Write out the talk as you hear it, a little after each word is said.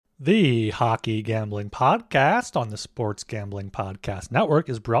The Hockey Gambling Podcast on the Sports Gambling Podcast Network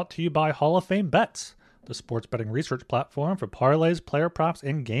is brought to you by Hall of Fame Bets, the sports betting research platform for parlays, player props,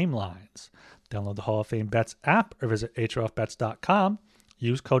 and game lines. Download the Hall of Fame Bets app or visit HOFBets.com.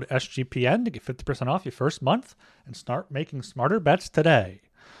 Use code SGPN to get 50% off your first month and start making smarter bets today.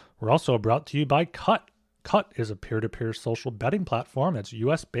 We're also brought to you by Cut. Cut is a peer-to-peer social betting platform that's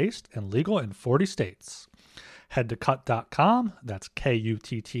U.S.-based and legal in 40 states. Head to cut.com, that's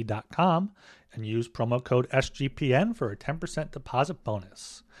KUTT.com, and use promo code SGPN for a 10% deposit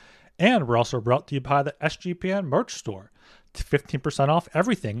bonus. And we're also brought to you by the SGPN merch store. It's 15% off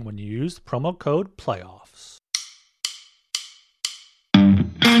everything when you use the promo code PLAYOFFS.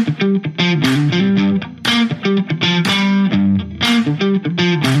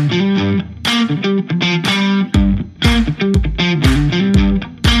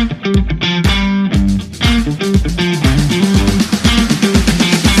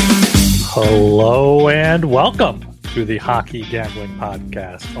 Hello and welcome to the Hockey Gambling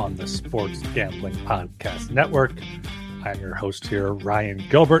Podcast on the Sports Gambling Podcast Network. I'm your host here, Ryan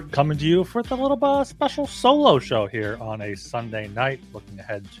Gilbert, coming to you for the little special solo show here on a Sunday night. Looking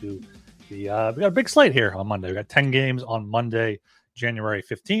ahead to we got a big slate here on Monday. We got 10 games on Monday, January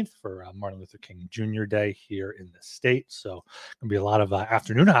 15th for Martin Luther King Jr. Day here in the state. So going to be a lot of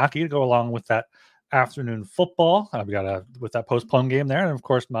afternoon hockey to go along with that afternoon football. We got with that postponed game there, and of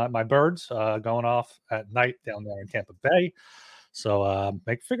course my birds going off at night down there in Tampa Bay. So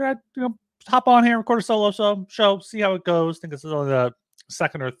figure out hop on here, record a solo show, see how it goes. I think this is only the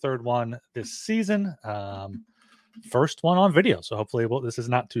second or third one this season. First one on video, so hopefully this is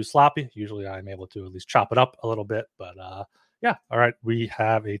not too sloppy. Usually I'm able to at least chop it up a little bit, but yeah. All right, we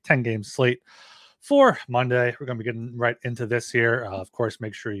have a 10-game slate for Monday. We're going to be getting right into this here. Of course,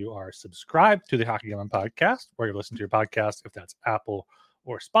 make sure you are subscribed to the Hockey Gambling Podcast, where you listen to your podcast, if that's Apple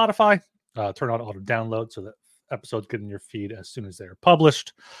or Spotify. Turn on auto download so that episodes get in your feed as soon as they're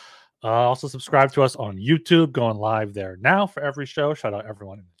published. Also subscribe to us on YouTube, going live there now for every show. Shout out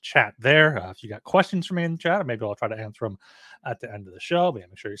everyone in the chat there. If you got questions for me in the chat, maybe I'll try to answer them at the end of the show. But yeah,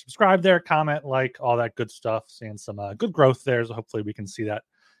 make sure you subscribe there, comment, like, all that good stuff. Seeing some good growth there, so hopefully we can see that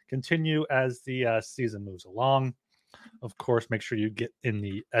continue as the season moves along. Of course, make sure you get in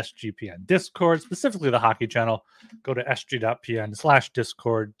the SGPN Discord, specifically the hockey channel. Go to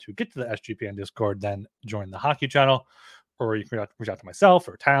sg.pn/discord to get to the SGPN Discord, then join the hockey channel. Or you can reach out to myself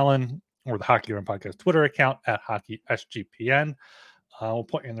or Talon or the Hockey Gambling Podcast Twitter account at HockeySGPN. We'll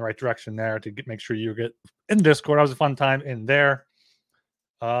point you in the right direction there to make sure you get in the Discord. That was a fun time in there.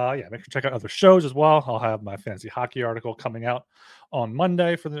 Make sure to check out other shows as well. I'll have my fantasy hockey article coming out on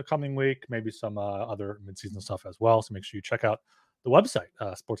Monday for the coming week. Maybe some other midseason stuff as well. So make sure you check out the website,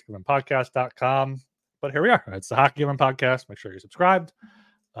 sportsgamblingpodcast.com. But here we are. It's the Hockey Gambling Podcast. Make sure you're subscribed.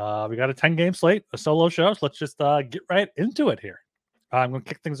 We got a 10-game slate, a solo show. So let's just get right into it here. I'm going to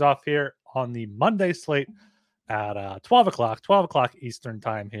kick things off here on the Monday slate at 12 o'clock Eastern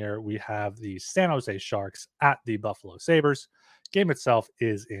time here. We have the San Jose Sharks at the Buffalo Sabres. Game itself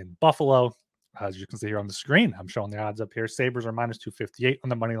is in Buffalo. As you can see here on the screen, I'm showing the odds up here. Sabres are minus 258 on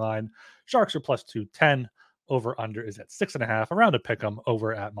the money line. Sharks are plus 210. Over under is at 6.5. Around a pick 'em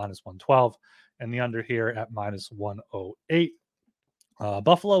over at minus 112. And the under here at minus 108.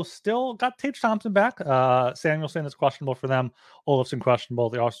 Buffalo still got Tage Thompson back. Samuelson is questionable for them. Olofsson questionable.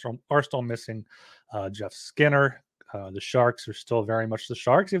 They are still missing Jeff Skinner. The Sharks are still very much the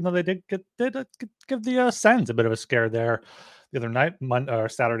Sharks, even though they did give the Sens a bit of a scare there the other night,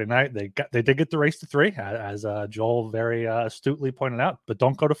 Saturday night. They did get the race to 3, as Joel very astutely pointed out, but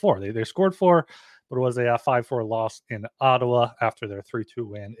don't go to 4. They scored 4, but it was a 5-4 loss in Ottawa after their 3-2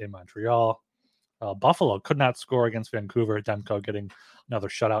 win in Montreal. Buffalo could not score against Vancouver. Demko getting another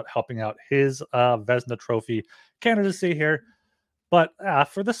shutout, helping out his Vezina Trophy candidacy here. But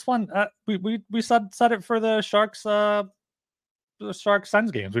for this one, we said it for the Sharks Sens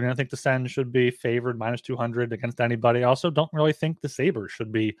games. We didn't think the Sens should be favored minus 200 against anybody. I also don't really think the Sabres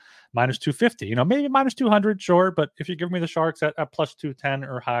should be minus 250. Maybe minus 200, sure. But if you give me the Sharks at plus 210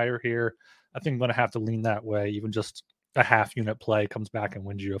 or higher here, I think I'm going to have to lean that way. Even just a half unit play comes back and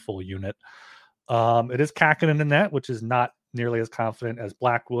wins you a full unit. It is Kakinen in the net, which is not nearly as confident as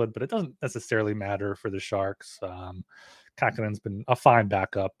Blackwood, but it doesn't necessarily matter for the Sharks. Kakinen's been a fine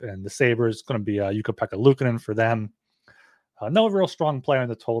backup, and the Sabres going to be Ukko-Pekka Luukkonen for them. No real strong player in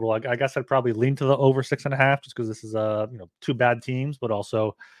the total. I guess I'd probably lean to the over 6.5 just because this is two bad teams, but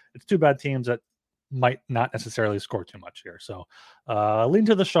also it's two bad teams that might not necessarily score too much here. So lean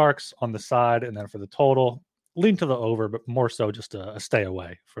to the Sharks on the side, and then for the total, lean to the over, but more so just a stay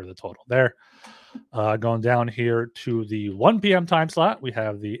away for the total there. Going down here to the 1 p.m. time slot, we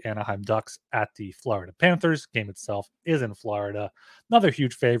have the Anaheim Ducks at the Florida Panthers. Game itself is in Florida. Another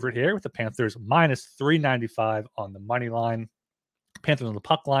huge favorite here with the Panthers minus 395 on the money line. Panthers on the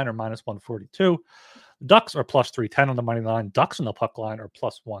puck line are minus 142. Ducks are plus 310 on the money line. Ducks on the puck line are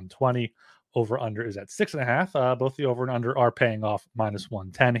plus 120. Over under is at 6.5. Both the over and under are paying off minus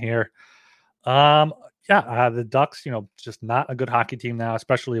 110 here. The Ducks, just not a good hockey team now,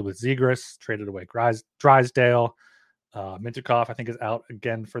 especially with Zegras traded away Drysdale. Mintyukov, I think, is out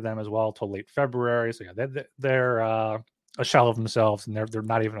again for them as well till late February. So yeah, they're a shell of themselves, and they're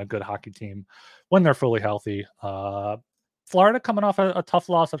not even a good hockey team when they're fully healthy. Florida coming off a tough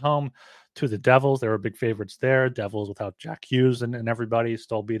loss at home to the Devils. They were big favorites there. Devils without Jack Hughes and everybody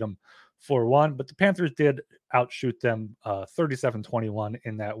still beat them 4-1. But the Panthers did outshoot them 37-21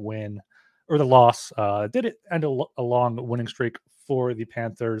 in that win, or the loss. Did it end a long winning streak for the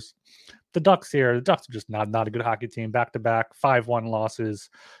Panthers. The Ducks are just not a good hockey team. Back-to-back 5-1 losses,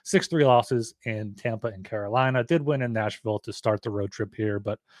 6-3 losses in Tampa and Carolina. Did win in Nashville to start the road trip here,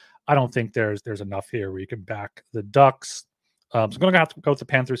 but I don't think there's enough here where you can back the Ducks. So I'm going to have to go with the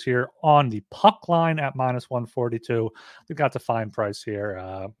Panthers here on the puck line at minus 142. They've got the fine price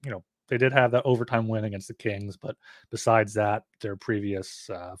here. They did have that overtime win against the Kings, but besides that, their previous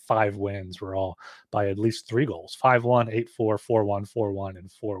 5 wins were all by at least 3 goals: 5-1, 8-4, 4-1, 4-1,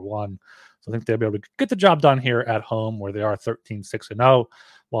 and 4-1. So I think they'll be able to get the job done here at home, where they are 13-6-0,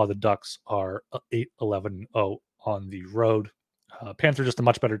 while the Ducks are 8-11-0 on the road. Panthers just a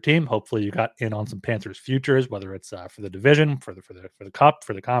much better team. Hopefully, you got in on some Panthers futures, whether it's for the division, for the cup,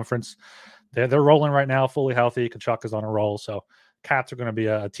 for the conference. They're rolling right now, fully healthy. Kachuk is on a roll, so Cats are going to be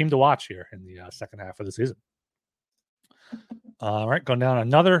a team to watch here in the second half of the season. All right, going down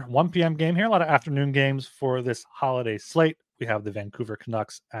another 1 p.m. game here. A lot of afternoon games for this holiday slate. We have the Vancouver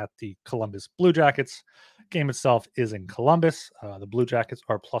Canucks at the Columbus Blue Jackets. Game itself is in Columbus. The Blue Jackets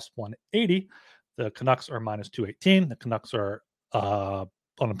are plus 180. The Canucks are minus 218. The Canucks are on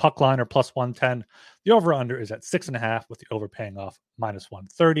the puck line are plus 110. The over-under is at 6.5, with the over paying off minus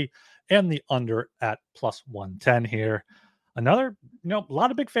 130, and the under at plus 110 here. Another, a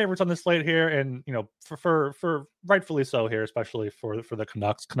lot of big favorites on this slate here, and for rightfully so here, especially for the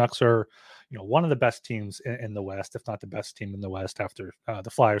Canucks. Canucks are, one of the best teams in the West, if not the best team in the West. After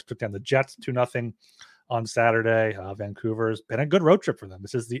the Flyers took down the Jets 2-0 on Saturday, Vancouver's been a good road trip for them.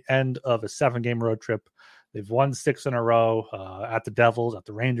 This is the end of a 7-game road trip. They've won 6 in a row at the Devils, at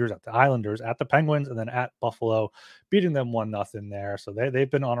the Rangers, at the Islanders, at the Penguins, and then at Buffalo, beating them 1-0 there. So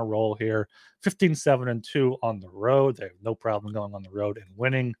they've been on a roll here, 15-7-2 on the road. They have no problem going on the road and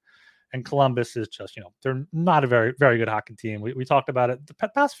winning. And Columbus is just, they're not a very, very good hockey team. We talked about it the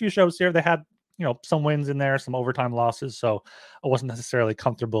past few shows here. They had, some wins in there, some overtime losses. So I wasn't necessarily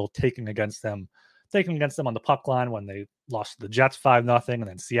comfortable taking against them on the puck line when they lost to the Jets 5-0 and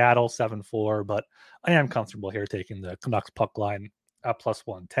then Seattle 7-4. But I am comfortable here taking the Canucks puck line at plus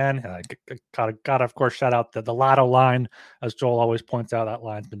 110. And I gotta of course, shout out the Lotto line. As Joel always points out, that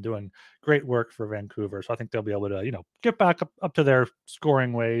line's been doing great work for Vancouver. So I think they'll be able to, get back up to their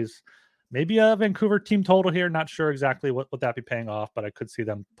scoring ways. Maybe a Vancouver team total here. Not sure exactly what that be paying off, but I could see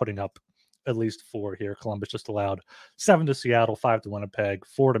them putting up at least 4 here. Columbus just allowed 7 to Seattle, 5 to Winnipeg,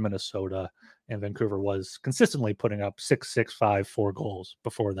 4 to Minnesota, and Vancouver was consistently putting up 6, 5, 4 goals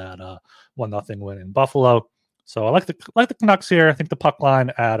before that 1-0 win in Buffalo. So I like the Canucks here. I think the puck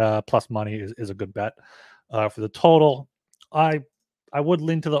line at plus money is a good bet. For the total, I would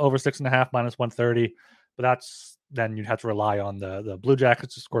lean to the over 6.5 minus 130, but then you'd have to rely on the Blue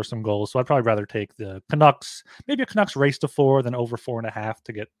Jackets to score some goals. So I'd probably rather take the Canucks, maybe a Canucks race to 4 than over 4.5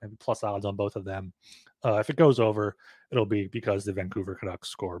 to get maybe plus odds on both of them. If it goes over, it'll be because the Vancouver Canucks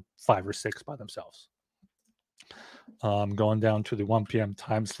score 5 or 6 by themselves. Going down to the 1 p.m.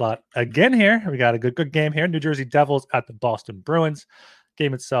 time slot again here. We got a good game here. New Jersey Devils at the Boston Bruins.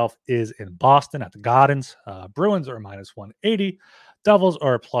 Game itself is in Boston at the Gardens. Bruins are minus 180. Devils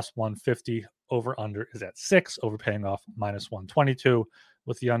are plus 150. Over under is at 6. Over paying off minus 122.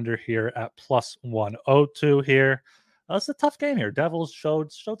 With the under here at plus 102 here. It's a tough game here. Devils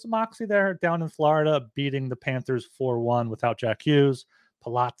showed some moxie there down in Florida, beating the Panthers 4-1 without Jack Hughes.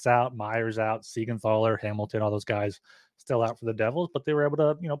 Palat's out, Myers out, Siegenthaler, Hamilton, all those guys still out for the Devils, but they were able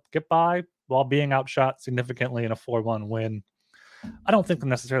to, get by while being outshot significantly in a 4-1 win. I don't think they'll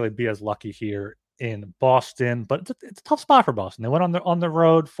necessarily be as lucky here in Boston, but it's a tough spot for Boston. They went on the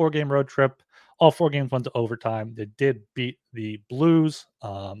road, 4-game road trip. All 4 games went to overtime. They did beat the Blues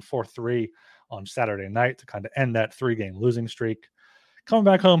 4-3 on Saturday night to kind of end that 3-game losing streak. Coming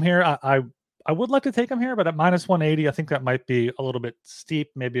back home here, I I would like to take them here, but at minus 180, I think that might be a little bit steep.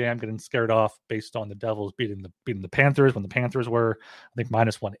 Maybe I'm getting scared off based on the Devils beating the Panthers when the Panthers were, I think,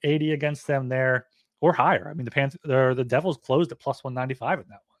 minus 180 against them there or higher. I mean, the Devils closed at plus 195 in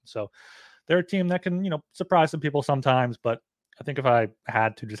that one. So they're a team that can, surprise some people sometimes, but I think if I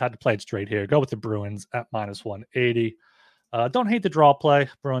had to play it straight here, go with the Bruins at minus 180. Don't hate the draw play.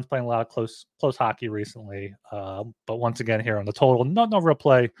 Bruins playing a lot of close hockey recently, but once again here on the total, no real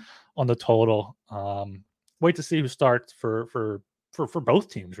play on the total. Wait to see who starts for both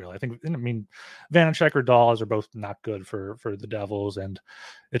teams. Really, I mean, Vanacek or Dawes are both not good for the Devils, and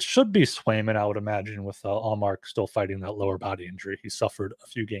it should be Swayman, I would imagine, with Allmark still fighting that lower body injury he suffered a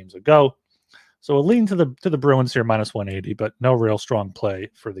few games ago. So a lean to the Bruins here, minus 180, but no real strong play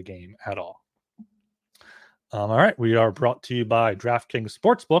for the game at all. All right, we are brought to you by DraftKings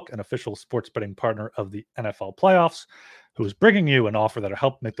Sportsbook, an official sports betting partner of the NFL playoffs, who is bringing you an offer that will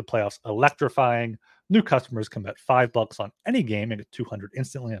help make the playoffs electrifying. New customers can bet $5 on any game and get $200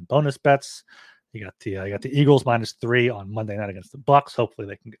 instantly on bonus bets. You got the Eagles minus 3 on Monday night against the Bucks. Hopefully,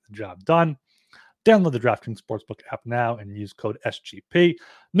 they can get the job done. Download the DraftKings Sportsbook app now and use code SGP.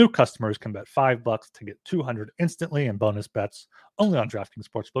 New customers can bet $5 to get $200 instantly in bonus bets only on DraftKings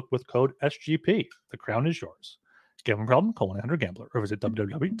Sportsbook with code SGP. The crown is yours. Gambling problem? Call 1-800-GAMBLER or visit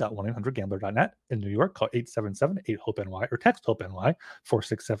www.1800gambler.net. In New York, call 877-8-HOPE-NY or text HOPE-NY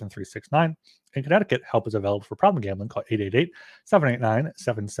 467-369. In Connecticut, help is available for problem gambling. Call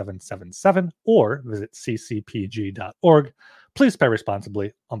 888-789-7777 or visit ccpg.org. Please play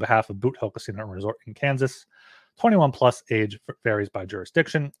responsibly on behalf of Boot Hill Casino and Resort in Kansas. 21 plus, age varies by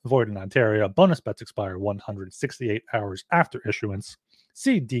jurisdiction. Void in Ontario. Bonus bets expire 168 hours after issuance.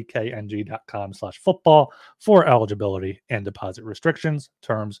 See dkng.com/football for eligibility and deposit restrictions,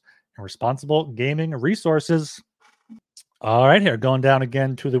 terms, and responsible gaming resources. All right, here going down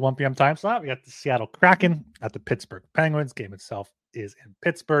again to the 1 p.m. time slot. We got the Seattle Kraken at the Pittsburgh Penguins. Game itself is in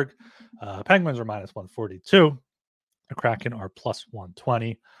Pittsburgh. Penguins are minus 142. The Kraken are plus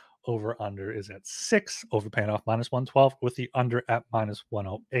 120. Over under is at 6. Overpaying off minus 112 with the under at minus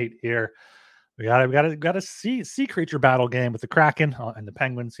 108 here. We got a sea creature battle game with the Kraken and the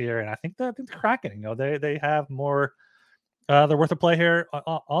Penguins here, and I think the Kraken, they have more. They're worth a play here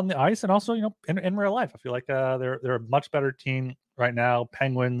on the ice, and also in real life. I feel like they're a much better team right now.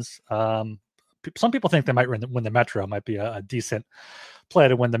 Penguins. Some people think they might win the Metro. Might be a decent play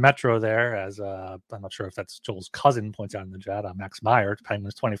to win the Metro there. As I'm not sure if that's Joel's cousin points out in the chat. Max Meyer.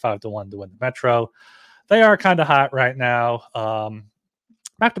 Penguins 25-1 to win the Metro. They are kind of hot right now.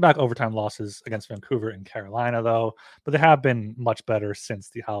 Back-to-back overtime losses against Vancouver and Carolina, though, but they have been much better since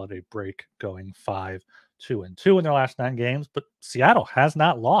the holiday break, going 5-2-2 in their last 9 games. But Seattle has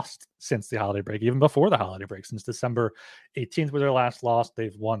not lost since the holiday break, even before the holiday break. Since December 18th was their last loss.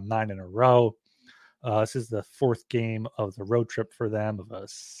 They've won 9 in a row. This is the 4th game of the road trip for them, of a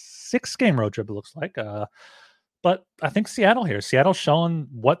 6-game road trip, it looks like. But I think Seattle's showing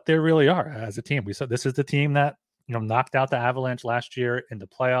what they really are as a team. We said this is the team that knocked out the Avalanche last year in the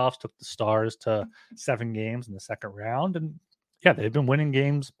playoffs, took the Stars to 7 games in the second round. And yeah, they've been winning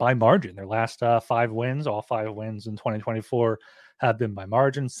games by margin. Their last 5 wins, all 5 wins in 2024 have been by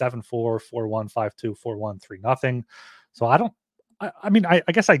margin: 7-4, 4-1, 5-2, 4-1, 3-0. So I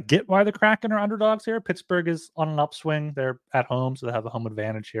guess I get why the Kraken are underdogs here. Pittsburgh is on an upswing. They're at home, so they have a home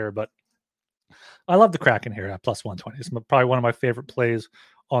advantage here. But I love the Kraken here at plus 120. It's probably one of my favorite plays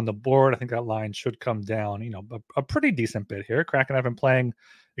on the board. I think that line should come down, a pretty decent bit here. Kraken have been playing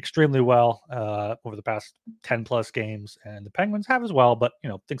extremely well over the past 10 plus games, and the Penguins have as well. But,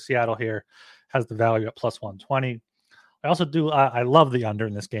 I think Seattle here has the value at plus 120. I also I love the under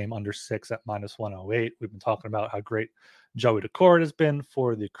in this game, under 6 at minus 108. We've been talking about how great Joey Decord has been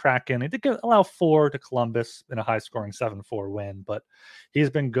for the Kraken. He did allow 4 to Columbus in a high-scoring 7-4 win, but he's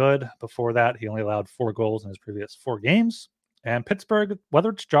been good. Before that, he only allowed 4 goals in his previous 4 games. And Pittsburgh, whether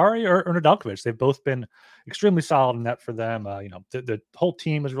it's Jari or Nedeljkovic, they've both been extremely solid in net for them. The whole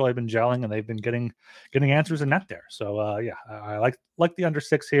team has really been gelling, and they've been getting answers in net there. So, I like the under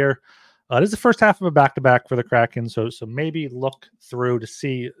 6 here. This is the first half of a back-to-back for the Kraken, so maybe look through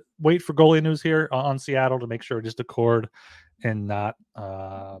to wait for goalie news here on Seattle to make sure it is Decord and not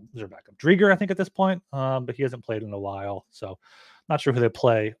their backup Drieger, I think, at this point, but he hasn't played in a while, so not sure who they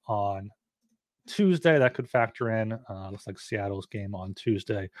play on Tuesday. That could factor in. Looks like Seattle's game on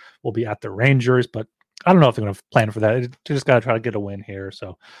Tuesday will be at the Rangers, but I don't know if they're going to plan for that. They just got to try to get a win here,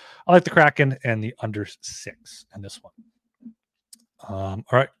 so I like the Kraken and the under 6 in this one. All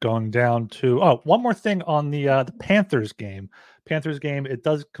right, going down to one more thing on the Panthers game. It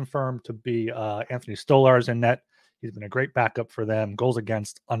does confirm to be Anthony Stolarz in net. He's been a great backup for them. Goals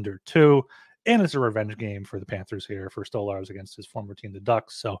against under 2. and it's a revenge game for the Panthers here for Stolarz against his former team, the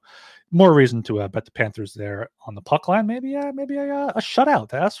Ducks. So more reason to bet the Panthers there on the puck line. Maybe a shutout,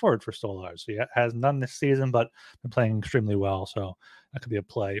 the S word for Stolarz. He has none this season, but been playing extremely well. So that could be a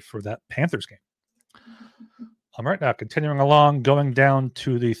play for that Panthers game. All right, now continuing along, going down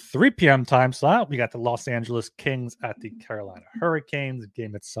to the 3 p.m. time slot, we got the Los Angeles Kings at the Carolina Hurricanes. The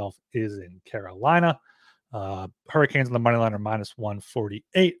game itself is in Carolina. Hurricanes on the money line are minus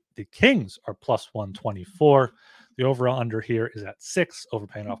 148. The Kings are plus 124. The overall under here is at 6,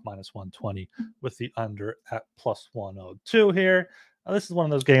 overpaying off minus 120 with the under at plus 102 here. This is one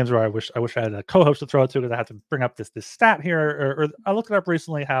of those games where I wish I had a co-host to throw it to because I had to bring up this stat here. Or I looked it up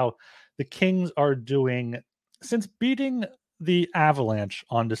recently how the Kings are doing since beating the Avalanche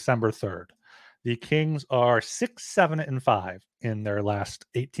on December 3rd. The Kings are 6-7-5 in their last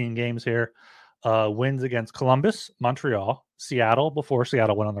 18 games here. Wins against Columbus, Montreal, Seattle before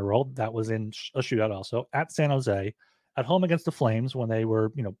Seattle went on the road. That was in a shootout also. At San Jose, at home against the Flames when they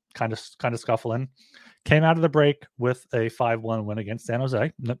were, kind of scuffling. Came out of the break with a 5-1 win against San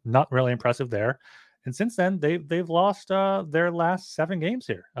Jose. Not really impressive there. And since then, they've lost their last 7 games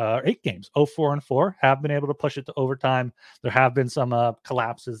here, 8 games, 0-4-4. Have been able to push it to overtime. There have been some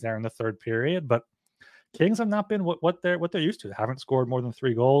collapses there in the third period, but Kings have not been what they're used to. They haven't scored more than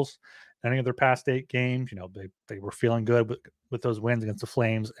 3 goals any of their past 8 games. They were feeling good with those wins against the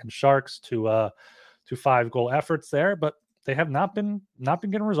Flames and Sharks to 5-goal efforts there, but they have not been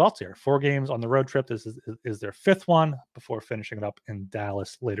getting results here. 4 games on the road trip. This is their 5th one before finishing it up in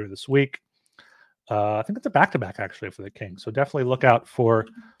Dallas later this week. I think it's a back-to-back actually for the Kings. So definitely look out for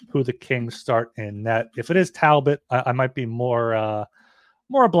who the Kings start in net. If it is Talbot, I might be more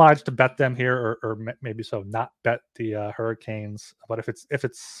obliged to bet them here, or maybe so not bet the Hurricanes. But if it's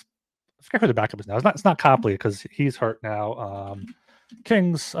I forget who the backup is now. It's not Copley because he's hurt now.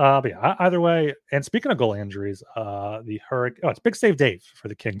 Kings, but yeah, either way. And speaking of goal injuries, it's Big Save Dave for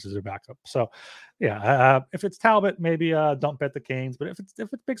the Kings as their backup. So yeah, if it's Talbot, maybe don't bet the Canes. But if it's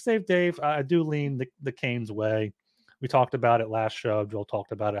Big Save Dave, I do lean the Canes way. We talked about it last show. Joel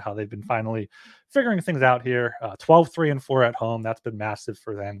talked about it, how they've been finally figuring things out here. 12-3-4 at home. That's been massive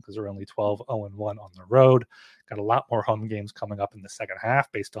for them because they're only 12-0-1 on the road. Got a lot more home games coming up in the second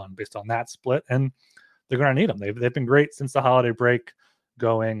half based on that split, and they're going to need them. They've been great since the holiday break,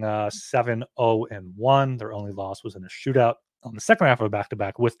 going 7-0-1. Their only loss was in a shootout on the second half of a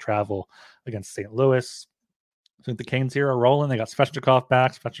back-to-back with travel against St. Louis. I think the Canes here are rolling. They got Svechnikov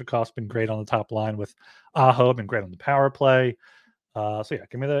back. Svechnikov's been great on the top line with Aho, been great on the power play. So yeah,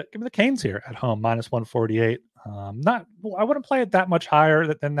 give me the Canes here at home, minus 148. I wouldn't play it that much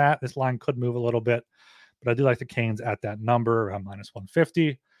higher than that. This line could move a little bit, but I do like the Canes at that number, around minus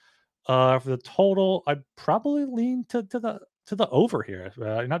 150. For the total, I'd probably lean to the over here.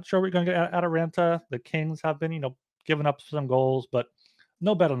 I'm not sure what you're going to get out of Ranta. The Kings have been, giving up some goals, but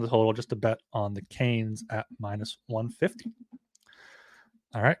no bet on the total, just a bet on the Canes at minus 150.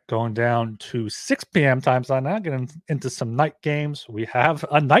 All right, going down to 6 p.m. time slot now, getting into some night games. We have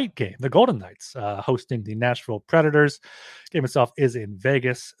a night game, the Golden Knights hosting the Nashville Predators. Game itself is in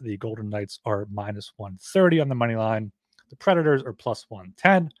Vegas. The Golden Knights are minus 130 on the money line. The Predators are plus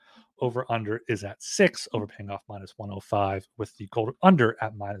 110. Over-under is at 6, overpaying off minus 105 with the Golden under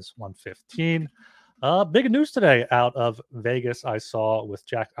at minus 115. Big news today out of Vegas I saw with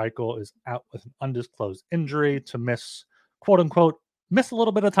Jack Eichel is out with an undisclosed injury to miss, quote-unquote, miss a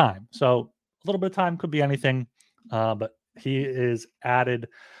little bit of time. So a little bit of time could be anything, but he is added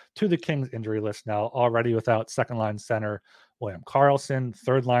to the Kings injury list now, already without second-line center William Karlsson.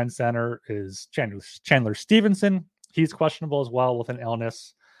 Third-line center is Chandler Stevenson. He's questionable as well with an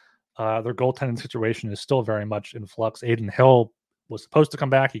illness. Their goaltending situation is still very much in flux. Aiden Hill was supposed to come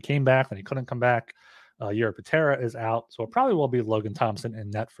back. He came back, then he couldn't come back. Yuri Patera is out, so it probably will be Logan Thompson in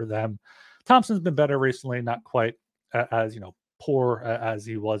net for them. Thompson's been better recently, not quite as poor as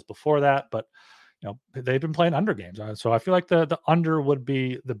he was before that, but they've been playing under games. So I feel like the under would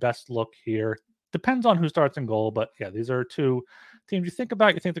be the best look here. Depends on who starts in goal, but yeah, these are two teams you think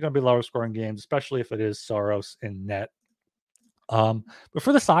about. You think they're going to be lower scoring games, especially if it is Saros in net. But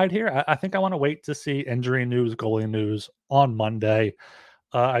for the side here, I think I want to wait to see injury news, goalie news on Monday.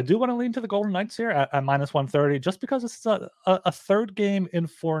 I do want to lean to the Golden Knights here at minus 130, just because it's a third game in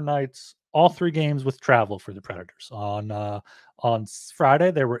 4 nights, all 3 games with travel for the Predators. On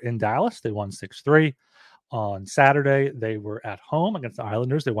Friday, they were in Dallas. They won 6-3. On Saturday, they were at home against the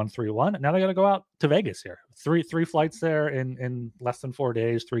Islanders. They won 3-1. And now they got to go out to Vegas here. Three flights there in less than 4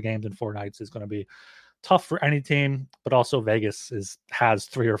 days. 3 games in 4 nights is going to be tough for any team, but also Vegas has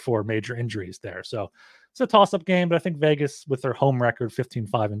 3 or 4 major injuries there. So it's a toss-up game, but I think Vegas, with their home record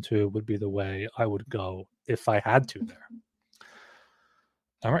 15-5-2, would be the way I would go if I had to there.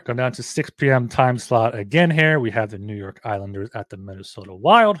 All right, going down to 6 p.m. time slot again here. We have the New York Islanders at the Minnesota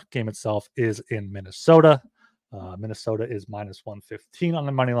Wild. Game itself is in Minnesota. Minnesota is minus 115 on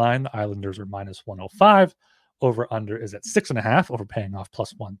the money line. The Islanders are minus 105. Over-under is at 6.5, overpaying off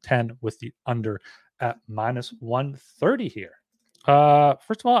plus 110 with the under at minus 130 here.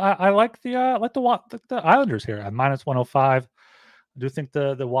 First of all, I like the Islanders here at minus 105. I do think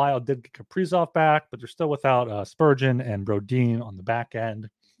the Wild did get Kaprizov back, but they're still without Spurgeon and Brodin on the back end.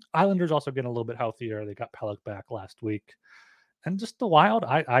 Islanders also getting a little bit healthier. They got Pelech back last week. And just the Wild,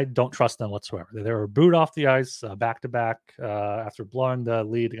 I don't trust them whatsoever. They were booed off the ice back-to-back after blowing the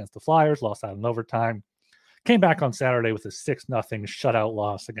lead against the Flyers, lost out in overtime. Came back on Saturday with a 6-0 shutout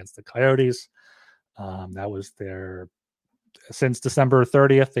loss against the Coyotes. That was since December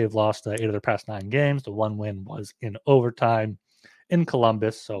 30th, they've lost 8 of their past 9 games. The one win was in overtime in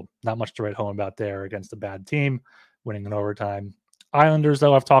Columbus, so not much to write home about there against a bad team, winning in overtime. Islanders,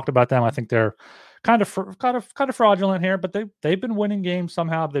 though, I've talked about them. I think they're kind of fraudulent here, but they've been winning games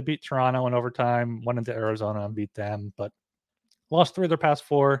somehow. They beat Toronto in overtime, went into Arizona and beat them, but lost 3 of their past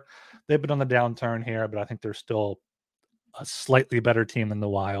 4. They've been on the downturn here, but I think they're still a slightly better team than the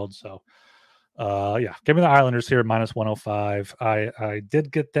Wild. So, give me the Islanders here, minus 105. I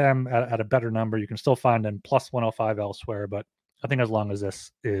did get them at a better number. You can still find them plus 105 elsewhere, but I think as long as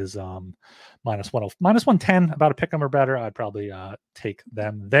this is minus 110, about a pick 'em or better, I'd probably take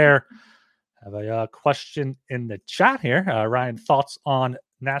them there. Have a question in the chat here. Ryan, thoughts on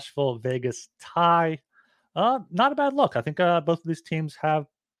Nashville-Vegas tie? Not a bad look. I think both of these teams have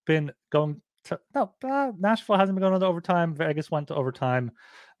been going to... Nashville hasn't been going to overtime. Vegas went to overtime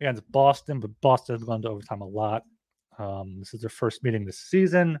against Boston, but Boston has gone to overtime a lot. This is their first meeting this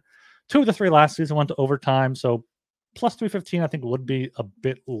season. 2 of the 3 last season went to overtime, so plus 315 I think would be a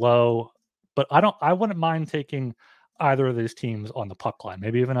bit low, but I wouldn't mind taking either of these teams on the puck line.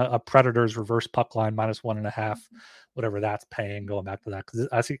 Maybe even a Predators reverse puck line minus 1.5, whatever that's paying, going back to that, because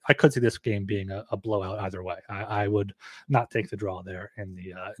I could see this game being a blowout either way. I would not take the draw there in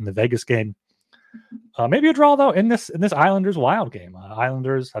the Vegas game. Maybe a draw though in this Islanders Wild game.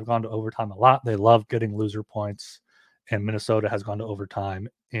 Islanders have gone to overtime a lot. They love getting loser points, and Minnesota has gone to overtime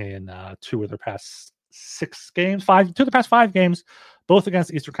in 2 of their past 6 games, 2 of the past 5 games, both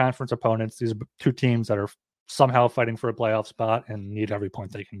against Eastern Conference opponents. These are 2 teams that are somehow fighting for a playoff spot and need every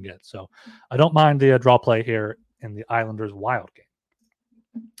point they can get. So I don't mind the draw play here in the Islanders Wild game.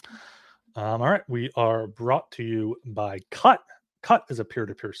 All right, we are brought to you by Cut. Cut is a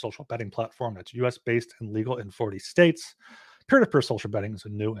peer-to-peer social betting platform that's U.S.-based and legal in 40 states. Peer-to-peer social betting is a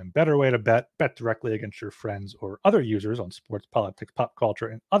new and better way to bet. Bet directly against your friends or other users on sports, politics, pop culture,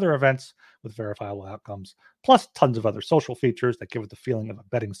 and other events with verifiable outcomes, plus tons of other social features that give it the feeling of a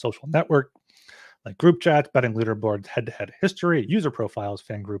betting social network, like group chats, betting leaderboards, head-to-head history, user profiles,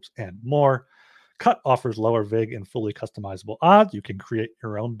 fan groups, and more. Cut offers lower VIG and fully customizable odds. You can create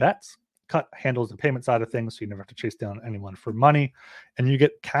your own bets. Cut handles the payment side of things, so you never have to chase down anyone for money, and you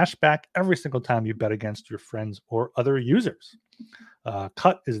get cash back every single time you bet against your friends or other users.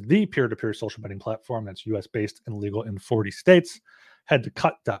 Cut is the peer-to-peer social betting platform that's U.S.-based and legal in 40 states. Head to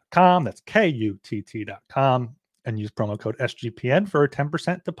cut.com, that's KUTT.com, and use promo code SGPN for a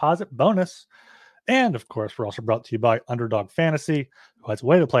 10% deposit bonus. And, of course, we're also brought to you by Underdog Fantasy, who has a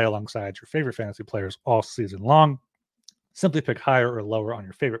way to play alongside your favorite fantasy players all season long. Simply pick higher or lower on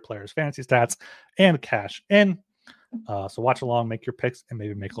your favorite players' fantasy stats and cash in. So watch along, make your picks, and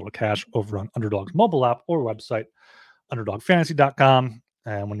maybe make a little cash over on Underdog's mobile app or website, underdogfantasy.com.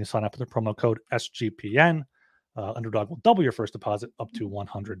 And when you sign up with the promo code SGPN, Underdog will double your first deposit up to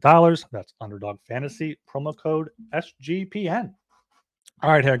 $100. That's Underdog Fantasy, promo code SGPN.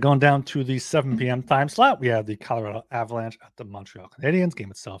 All right, here, going down to the 7 p.m. time slot, we have the Colorado Avalanche at the Montreal Canadiens.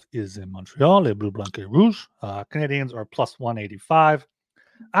 Game itself is in Montreal, Les Bleu Blanc et Rouge. Canadiens are plus 185.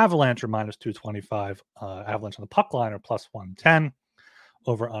 Avalanche are minus 225. Avalanche on the puck line are plus 110.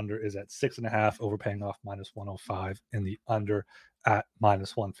 Over-under is at 6.5, overpaying off minus 105, and the under at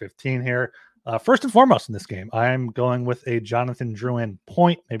minus 115 here. First and foremost in this game, I'm going with a Jonathan Drouin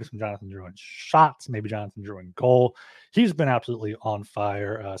point, maybe some Jonathan Drouin shots, maybe Jonathan Drouin goal. He's been absolutely on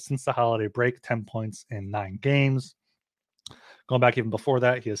fire since the holiday break, 10 points in 9 games. Going back even before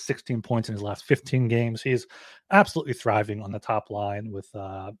that, he has 16 points in his last 15 games. He's absolutely thriving on the top line with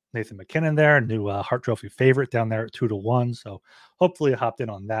Nathan McKinnon there, new Hart Trophy favorite down there at 2-1. So hopefully hopped in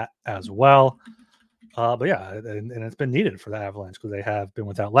on that as well. But yeah, and it's been needed for the Avalanche because they have been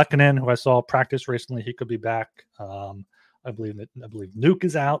without Lehkonen, who I saw practice recently. He could be back. I believe Nuke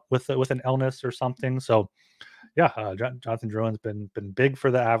is out with an illness or something. So yeah, Jonathan Drouin's been big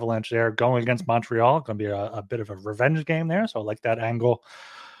for the Avalanche there, going against Montreal. Going to be a bit of a revenge game there, so I like that angle.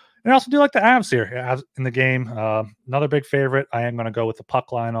 And I also do like the Avs here in the game. Another big favorite. I am going to go with the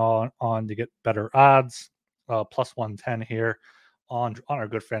puck line on to get better odds. Plus 110 here on our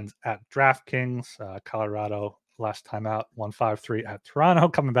good friends at DraftKings. Colorado last time out 1-5-3 at Toronto,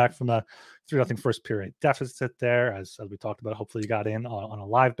 coming back from a 3-0 first period deficit there. As we talked about, hopefully you got in on a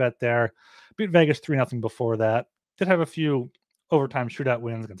live bet there. Beat Vegas 3-0 before that. Did have a few overtime shootout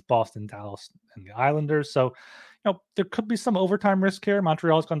wins against Boston, Dallas, and the Islanders. So, there could be some overtime risk here.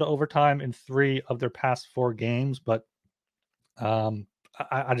 Montreal's gone to overtime in 3 of their past 4 games, but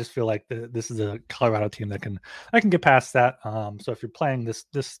I just feel like this is a Colorado team that can get past that. So if you're playing this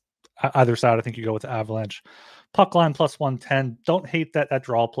either side, I think you go with the Avalanche. Puck line plus 110. Don't hate that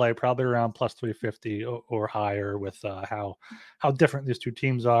draw play. Probably around plus 350 or higher with how different these two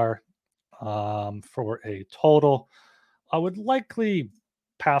teams are. For a total, I would likely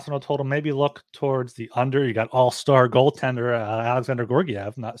pass on a total. Maybe look towards the under. You got all-star goaltender Alexander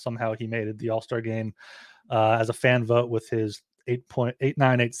Georgiev. Not somehow he made it the all-star game as a fan vote with his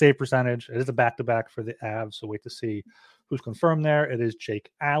 8.898 save percentage. It is a back-to-back for the Avs, so wait to see who's confirmed there. It is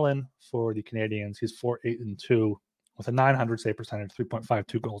Jake Allen for the Canadians. He's 4-8-2 with a 900 save percentage,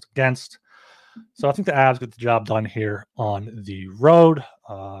 3.52 goals against. So I think the Avs get the job done here on the road,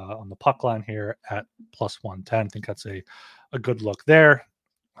 on the puck line here at plus 110. I think that's a good look there.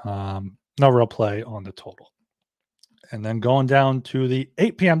 No real play on the total. And then going down to the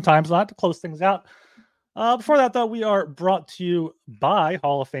 8 p.m. time slot to close things out. Before that, though, we are brought to you by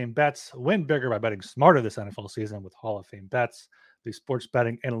Hall of Fame Bets. Win bigger by betting smarter this NFL season with Hall of Fame Bets, the sports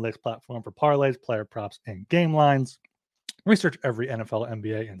betting analytics platform for parlays, player props, and game lines. Research every NFL,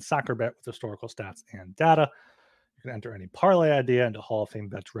 NBA, and soccer bet with historical stats and data. You can enter any parlay idea into Hall of Fame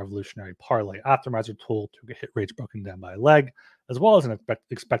Bet's revolutionary parlay optimizer tool to get hit rates broken down by leg, as well as an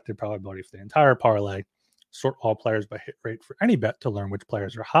expected probability for the entire parlay. Sort all players by hit rate for any bet to learn which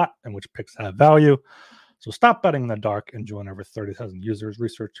players are hot and which picks have value. So stop betting in the dark and join over 30,000 users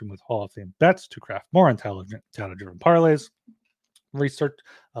researching with Hall of Fame Bets to craft more intelligent, data-driven parlays.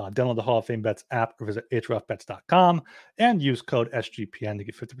 Download the Hall of Fame Bets app or visit hrfbets.com and use code SGPN to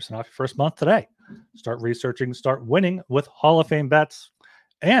get 50% off your first month today. Start researching, start winning with Hall of Fame Bets,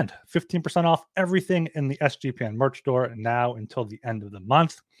 and 15% off everything in the SGPN merch store now until the end of the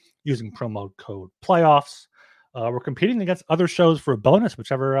month using promo code PLAYOFFS. We're competing against other shows for a bonus,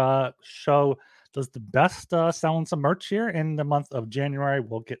 whichever show does the best selling some merch here in the month of January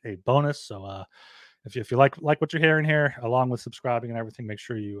will get a bonus. So if you like what you're hearing here, along with subscribing and everything, make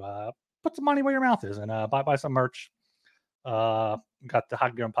sure you put some money where your mouth is and buy some merch. Got the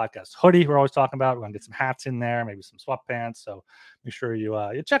Hockey Gambling Podcast hoodie we're always talking about. We're gonna get some hats in there, maybe some sweatpants. So make sure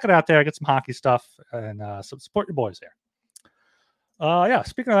you check it out there, get some hockey stuff, and support your boys there.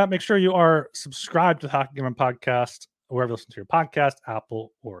 Speaking of that, make sure you are subscribed to the Hockey Gambling Podcast wherever you listen to your podcast,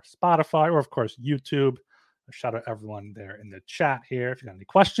 Apple or Spotify, or of course YouTube. Shout out everyone there in the chat here. If you got any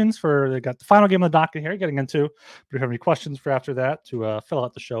questions they got the final game of the docket here getting into, but if you have any questions for after that to fill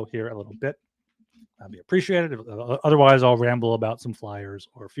out the show here a little bit, that'd be appreciated. Otherwise, I'll ramble about some Flyers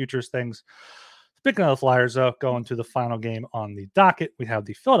or futures things. Speaking of the Flyers, though, going to the final game on the docket, we have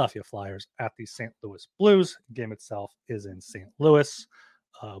the Philadelphia Flyers at the St. Louis Blues. The game itself is in St. Louis.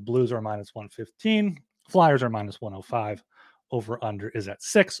 Blues are minus 115. Flyers are minus 105. Over under is at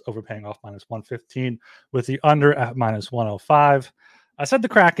 6, overpaying off minus 115 with the under at minus 105. I said the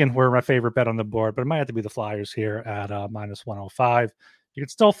Kraken were my favorite bet on the board, but it might have to be the Flyers here at minus 105. You can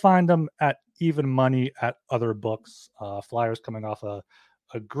still find them at even money at other books. Flyers coming off a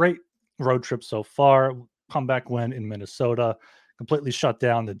great road trip so far. Comeback win in Minnesota. Completely shut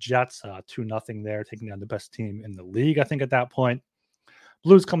down the Jets, 2-0 there, taking down the best team in the league, I think, at that point.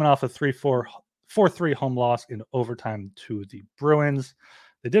 Blues coming off a 4-3 home loss in overtime to the Bruins.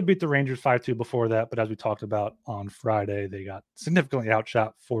 They did beat the Rangers 5-2 before that, but as we talked about on Friday, they got significantly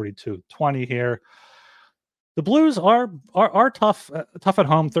outshot 42-20 here. The Blues are tough at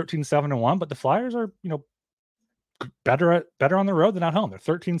home, 13-7-1, but the Flyers are, better on the road than at home. They're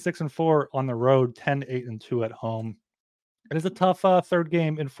 13-6-4 on the road, 10-8-2 at home. It is a tough third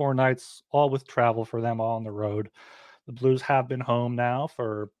game in 4 nights, all with travel for them, all on the road. The Blues have been home now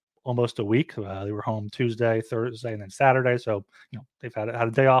for almost a week. They were home Tuesday, Thursday, and then Saturday. So, they've had a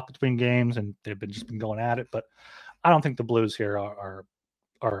day off between games and they've been been going at it. But I don't think the Blues here are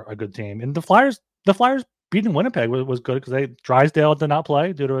a good team. And the Flyers beating Winnipeg was good because Drysdale did not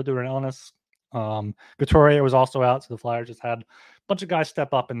play due to an illness. Couturier was also out, so the Flyers just had a bunch of guys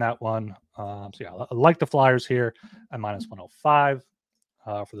step up in that one. So yeah, I like the Flyers here at minus 105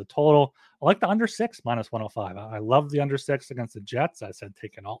 for the total. I like the under 6 minus 105. I love the under 6 against the Jets. I said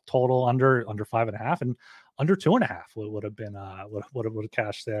taking all total under 5.5 and under 2.5 would have been would have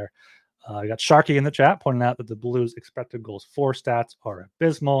cashed there. I got Sharky in the chat pointing out that the Blues expected goals for stats are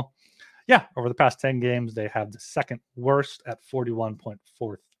abysmal. Yeah, over the past 10 games, they have the second worst at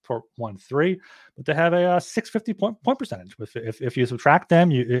 41.413, but they have a 650 point percentage. If you subtract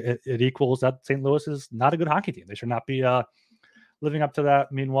them, it equals that St. Louis is not a good hockey team. They should not be living up to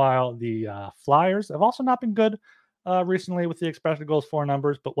that. Meanwhile, the Flyers have also not been good recently with the expected goals for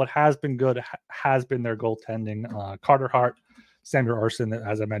numbers, but what has been good has been their goaltending. Carter Hart, Samuel Ersson,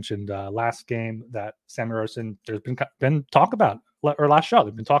 as I mentioned last game, that Samuel Ersson, there's been talk about, or last show,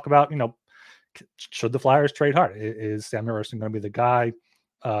 there's been talk about, should the Flyers trade Hart? Is Samuel Ersson going to be the guy?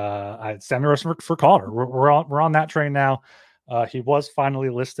 Samuel Ersson for Calder. We're on that train now. He was finally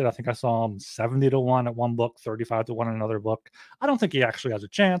listed. I think I saw him 70-1 at one book, 35-1 in another book. I don't think he actually has a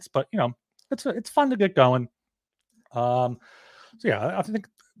chance, but it's fun to get going. So yeah, I think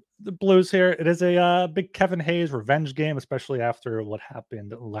the Blues here, it is a big Kevin Hayes revenge game, especially after what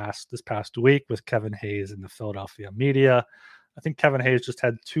happened this past week with Kevin Hayes in the Philadelphia media. I think Kevin Hayes just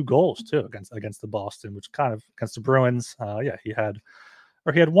had 2 goals too against the Boston, which kind of against the Bruins. He had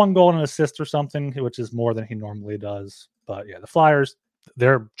 1 goal and an assist or something, which is more than he normally does. But yeah, the Flyers,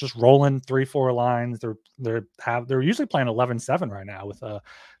 they're just rolling 3-4 lines. They're usually playing 11-7 right now with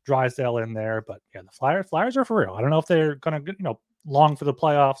Drysdale in there. But yeah, the Flyers are for real. I don't know if they're gonna long for the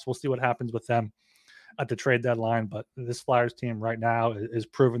playoffs. We'll see what happens with them at the trade deadline. But this Flyers team right now is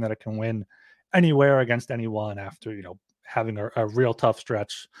proving that it can win anywhere against anyone after having a real tough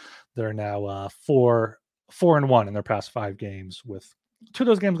stretch. They're now 4-1 in their past 5 games, with 2 of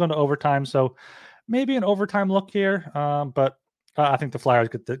those games going to overtime. So maybe an overtime look here, but I think the Flyers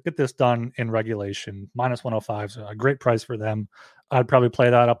get this done in regulation. Minus 105 is a great price for them. I'd probably play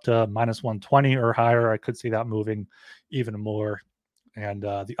that up to minus 120 or higher. I could see that moving even more. And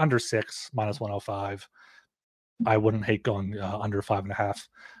the under 6 minus 105, I wouldn't hate going under 5.5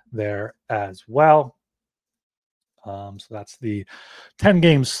 there as well. So that's the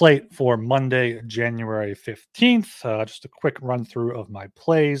 10-game slate for Monday, January 15th. Just a quick run through of my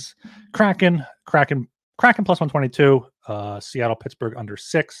plays. Kraken plus 122. Seattle, Pittsburgh under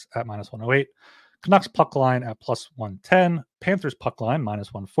 6 at minus 108. Canucks puck line at plus 110. Panthers puck line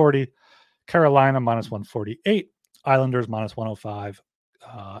minus 140. Carolina minus 148. Islanders minus 105.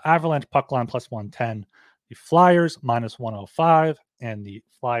 Avalanche puck line plus 110. The Flyers minus 105, and the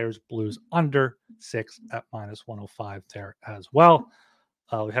Flyers Blues under 6 at minus 105 there as well.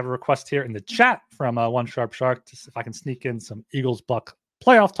 We have a request here in the chat from One Sharp Shark to see if I can sneak in some Eagles Buck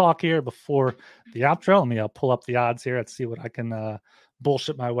playoff talk here before the outro. Let me pull up the odds here and see what I can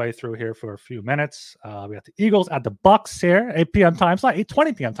bullshit my way through here for a few minutes. We got the Eagles at the Bucks here, 8 p.m. time slot,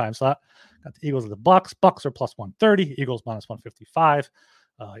 8:20 p.m. time slot. Got the Eagles at the Bucks. Bucks are plus 130. Eagles minus 155.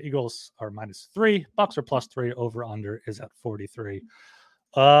 Eagles are minus 3. Bucks are plus 3. Over under is at 43.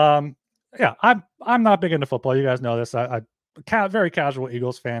 I'm not big into football. You guys know this. I very casual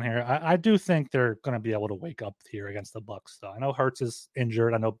Eagles fan here. I do think they're going to be able to wake up here against the Bucks, though. I know Hurts is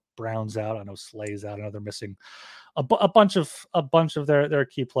injured. I know Brown's out. I know Slay's out. I know they're missing a bunch of their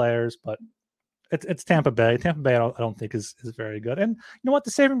key players, but it's Tampa Bay. Tampa Bay, I don't think is very good. And you know what?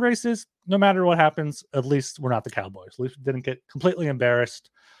 The saving grace is, no matter what happens, at least we're not the Cowboys. At least we didn't get completely embarrassed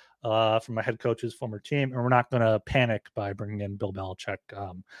from my head coach's former team, and we're not going to panic by bringing in Bill Belichick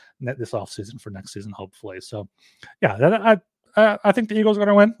this offseason for next season, hopefully. So, yeah, I think the Eagles are going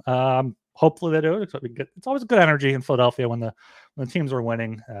to win. Hopefully they do. It's always a good energy in Philadelphia when the teams are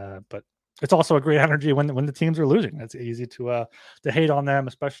winning, but it's also a great energy when the teams are losing. It's easy to hate on them,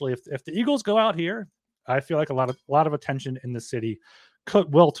 especially if the Eagles go out here. I feel like a lot of attention in the city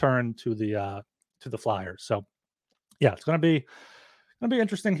will turn to the Flyers. So yeah, it's going to be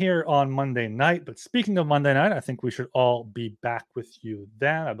interesting here on Monday night. But speaking of Monday night, I think we should all be back with you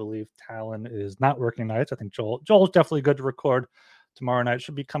then. I believe Talon is not working nights. I think Joel's definitely good to record tomorrow night.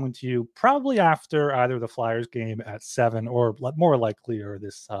 Should be coming to you probably after either the Flyers game at 7 or more likely or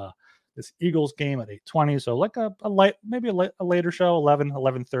this Eagles game at 8:20. So like a later show,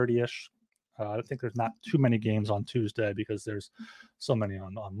 11:30ish. I think there's not too many games on Tuesday because there's so many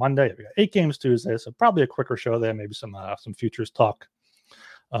on Monday. We got 8 games Tuesday, so probably a quicker show there. Maybe some futures talk.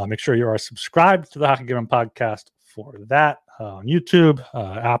 Make sure you are subscribed to the Hockey Gambling Podcast for that on YouTube,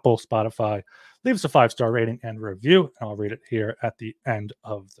 Apple, Spotify. Leave us a 5-star rating and review, and I'll read it here at the end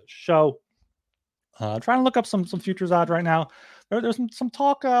of the show. Trying to look up some futures odds right now. There's some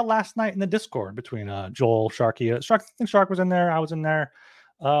talk last night in the Discord between Joel, Sharky. I think Shark was in there. I was in there.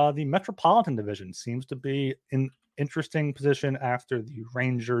 The Metropolitan Division seems to be in interesting position after the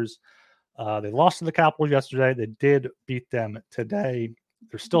Rangers. They lost to the Capitals yesterday. They did beat them today.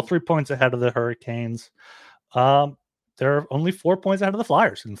 They're still 3 points ahead of the Hurricanes. They're only 4 points ahead of the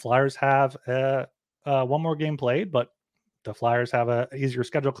Flyers, and Flyers have one more game played, but the Flyers have an easier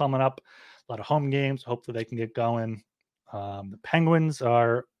schedule coming up. A lot of home games. Hopefully they can get going. The Penguins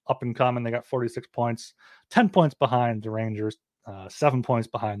are up and coming. They got 46 points, 10 points behind the Rangers, 7 points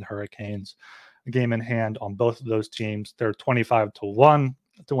behind the Hurricanes. A game in hand on both of those teams. They're 25-1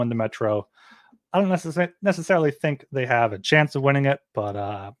 to win the Metro. I don't necessarily think they have a chance of winning it, but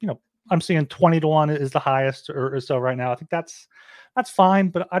I'm seeing 20-1 is the highest or so right now. I think that's fine,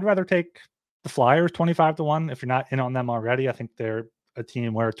 but I'd rather take the Flyers 25-1 if you're not in on them already. I think they're a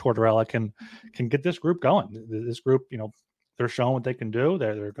team where Tortorella can get this group going. This group, they're showing what they can do.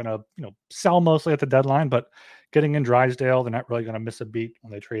 They're going to, sell mostly at the deadline, but getting in Drysdale, they're not really going to miss a beat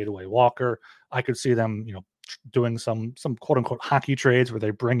when they trade away Walker. I could see them, doing some quote unquote hockey trades where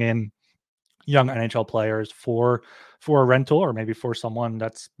they bring in young NHL players for a rental, or maybe for someone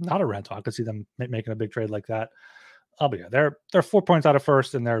that's not a rental. I could see them making a big trade like that. But yeah, they're 4 points out of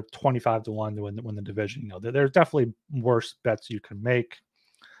first, and they're 25-1 to win the division. There's definitely worse bets you can make.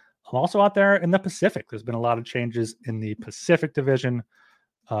 I'm also out there in the Pacific. There's been a lot of changes in the Pacific division.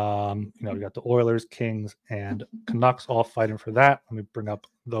 We got the Oilers, Kings, and Canucks all fighting for that. Let me bring up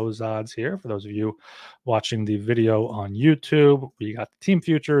those odds here for those of you watching the video on YouTube. We got the team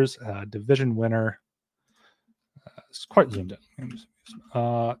futures, division winner. It's quite zoomed in.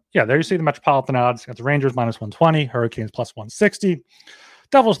 There you see the Metropolitan odds. Got the Rangers -120, Hurricanes +160,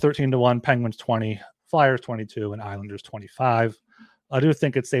 Devils 13-1, Penguins 20, Flyers 22, and Islanders 25. I do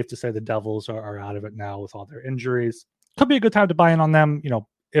think it's safe to say the Devils are out of it now with all their injuries. Could be a good time to buy in on them,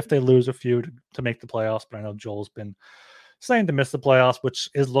 if they lose a few to make the playoffs. But I know Joel's been saying to miss the playoffs, which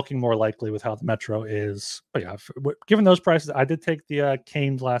is looking more likely with how the Metro is. But yeah, given those prices, I did take the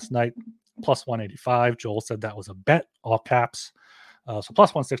Canes last night, +185. Joel said that was a bet, all caps. So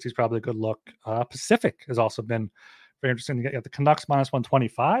 +160 is probably a good look. Pacific has also been very interesting to get the Canucks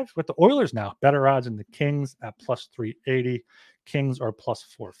 -125 with the Oilers now. Better odds in the Kings at +380. Kings are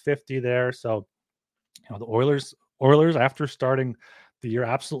 +450 there. So, the Oilers after starting the year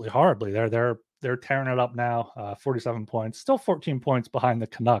absolutely horribly, they're tearing it up now. 47 points, still 14 points behind the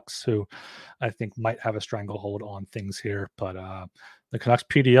Canucks, who I think might have a stranglehold on things here. But the Canucks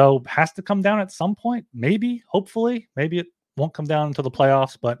PDO has to come down at some point. Maybe, hopefully, maybe it won't come down until the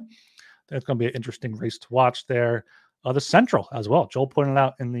playoffs, but it's going to be an interesting race to watch there. The Central as well. Joel pointed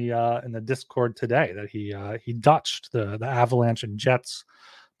out in the Discord today that he dutched the Avalanche and Jets,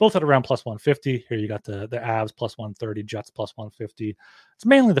 both at around +150. Here you got the Avs +130, Jets +150. It's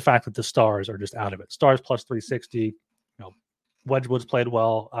mainly the fact that the Stars are just out of it. Stars +360. Wedgwood's played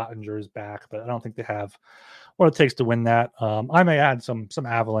well. Ottinger's back, but I don't think they have what it takes to win that. I may add some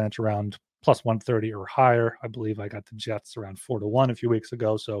Avalanche around +130 or higher. I believe I got the Jets around 4-1 a few weeks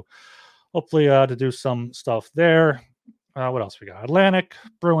ago. So hopefully to do some stuff there. What else we got? Atlantic,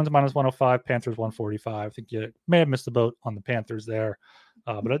 Bruins -105, Panthers 145. I think you may have missed the boat on the Panthers there.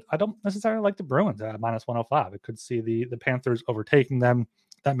 But I don't necessarily like the Bruins at -105. I could see the Panthers overtaking them.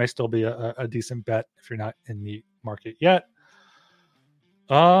 That may still be a decent bet if you're not in the market yet.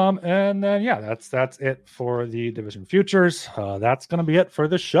 And then that's it for the division futures. That's going to be it for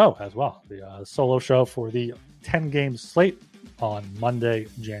this show as well. The solo show for the 10-game slate on Monday,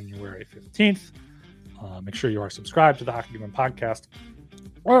 January 15th. Make sure you are subscribed to the Hockey Gambling Podcast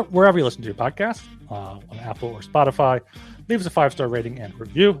or wherever you listen to your podcast, on Apple or Spotify. Leave us a 5-star rating and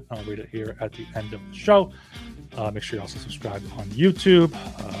review. I'll read it here at the end of the show. Make sure you also subscribe on YouTube.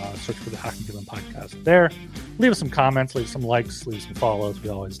 Search for the Hockey Gambling Podcast there. Leave us some comments, leave some likes, leave some follows. We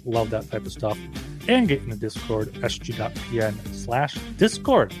always love that type of stuff. And get in the Discord,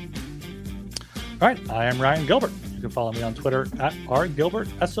 sg.pn/Discord. All right, I am Ryan Gilbert. You can follow me on Twitter at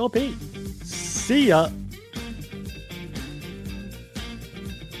rgilbertsop. See ya.